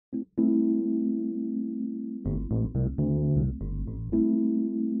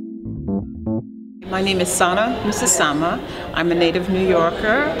My name is Sana Musasama. I'm a native New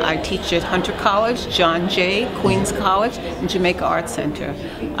Yorker. I teach at Hunter College, John Jay, Queens College, and Jamaica Art Center.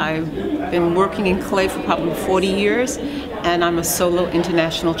 I've been working in clay for probably 40 years, and I'm a solo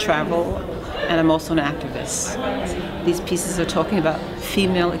international travel, and I'm also an activist. These pieces are talking about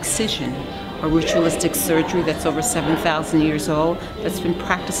female excision, a ritualistic surgery that's over 7,000 years old, that's been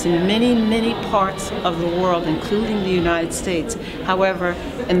practiced in many, many parts of the world, including the United States. However,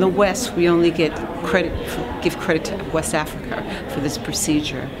 in the West, we only give credit to West Africa for this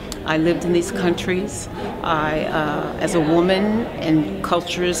procedure. I lived in these countries as a woman in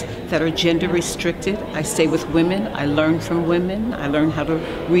cultures that are gender restricted. I stay with women, I learn from women, I learn how to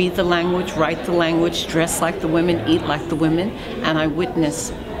read the language, write the language, dress like the women, eat like the women, and I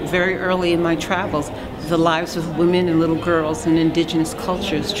witness very early in my travels the lives of women and little girls in indigenous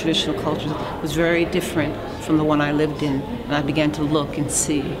cultures, traditional cultures, was very different from the one I lived in, and I began to look and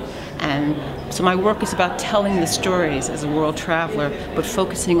see. And so my work is about telling the stories as a world traveler, but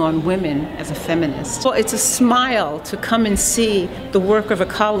focusing on women as a feminist. Well, it's a smile to come and see the work of a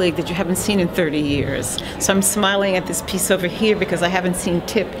colleague that you haven't seen in 30 years. So I'm smiling at this piece over here because I haven't seen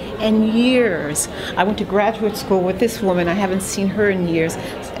Tip in years. I went to graduate school with this woman. I haven't seen her in years.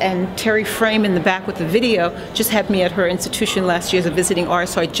 And Terry Frame in the back with the video just had me at her institution last year as a visiting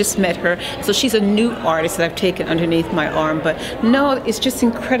artist, so I just met her. So she's a new artist that I've taken underneath my arm. But no, it's just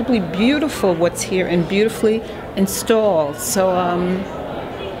incredibly beautiful what's here and beautifully installed. So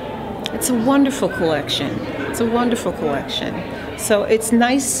it's a wonderful collection. It's a wonderful collection. So it's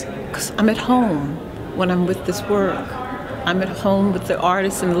nice because I'm at home when I'm with this work. I'm at home with the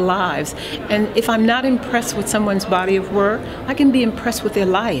artists and the lives. And if I'm not impressed with someone's body of work, I can be impressed with their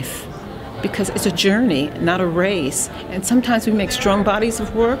life, because it's a journey, not a race. And sometimes we make strong bodies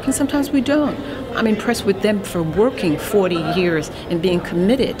of work and sometimes we don't. I'm impressed with them for working 40 years and being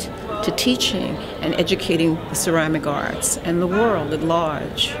committed to teaching and educating the ceramic arts and the world at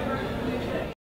large.